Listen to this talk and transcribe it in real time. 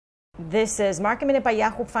This is Market Minute by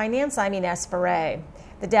Yahoo Finance. I'm Ines Ferre.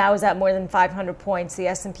 The Dow is up more than 500 points. The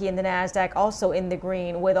S&P and the Nasdaq also in the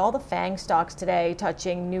green, with all the FANG stocks today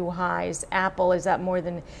touching new highs. Apple is up more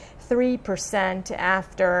than 3%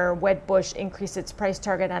 after Wedbush increased its price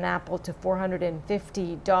target on Apple to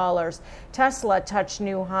 $450. Tesla touched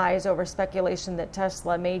new highs over speculation that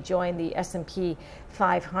Tesla may join the S&P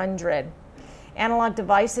 500. Analog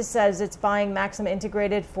Devices says it's buying Maxim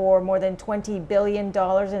Integrated for more than $20 billion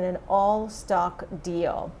in an all-stock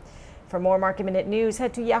deal. For more Market Minute news,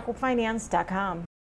 head to yahoofinance.com.